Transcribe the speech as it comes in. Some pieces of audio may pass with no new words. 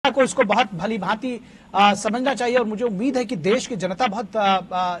को इसको बहुत भली भांति समझना चाहिए और मुझे उम्मीद है कि देश की जनता बहुत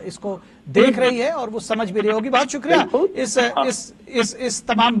इसको देख रही है और वो समझ भी रही होगी। बहुत शुक्रिया इस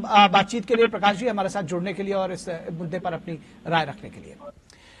तमाम बातचीत के लिए प्रकाश जी, हमारे साथ जुड़ने के लिए और इस मुद्दे पर अपनी राय रखने के लिए।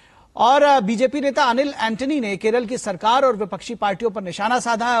 और बीजेपी नेता अनिल एंटनी ने केरल की सरकार और विपक्षी पार्टियों पर निशाना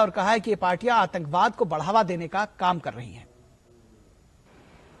साधा है और कहा है कि ये पार्टियां आतंकवाद को बढ़ावा देने का काम कर रही हैं।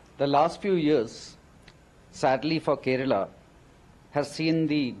 The last few years, sadly for Kerala, has seen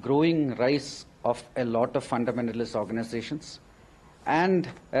the growing rise of a lot of fundamentalist organizations and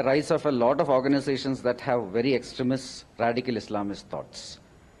a rise of a lot of organizations that have very extremist, radical Islamist thoughts.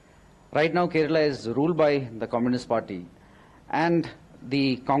 Right now, Kerala is ruled by the Communist Party, and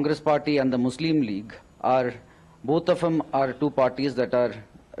the Congress Party and the Muslim League are, both of them are two parties that are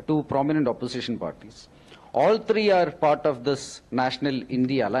two prominent opposition parties. All three are part of this National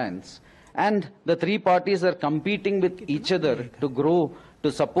India Alliance, and the three parties are competing with each other to grow,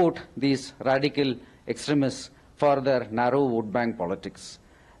 to support these radical extremists for their narrow vote bank politics.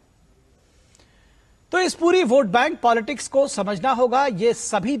 तो इस पूरी vote bank politics को समझना होगा, ये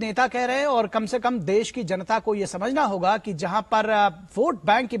सभी नेता कह रहे हैं, और कम से कम देश की जनता को ये समझना होगा कि जहां पर वोट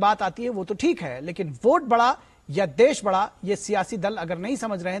बैंक की बात आती है वो तो ठीक है, लेकिन वोट बड़ा या देश बड़ा, ये सियासी दल अगर नहीं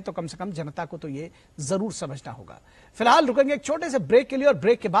समझ रहे हैं तो कम से कम जनता को तो ये जरूर समझना होगा। फिलहाल रुकेंगे एक छोटे से ब्रेक के लिए और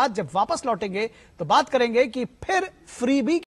ब्रेक के बाद जब वापस लौटेंगे तो बात करेंगे कि फिर फ्रीबी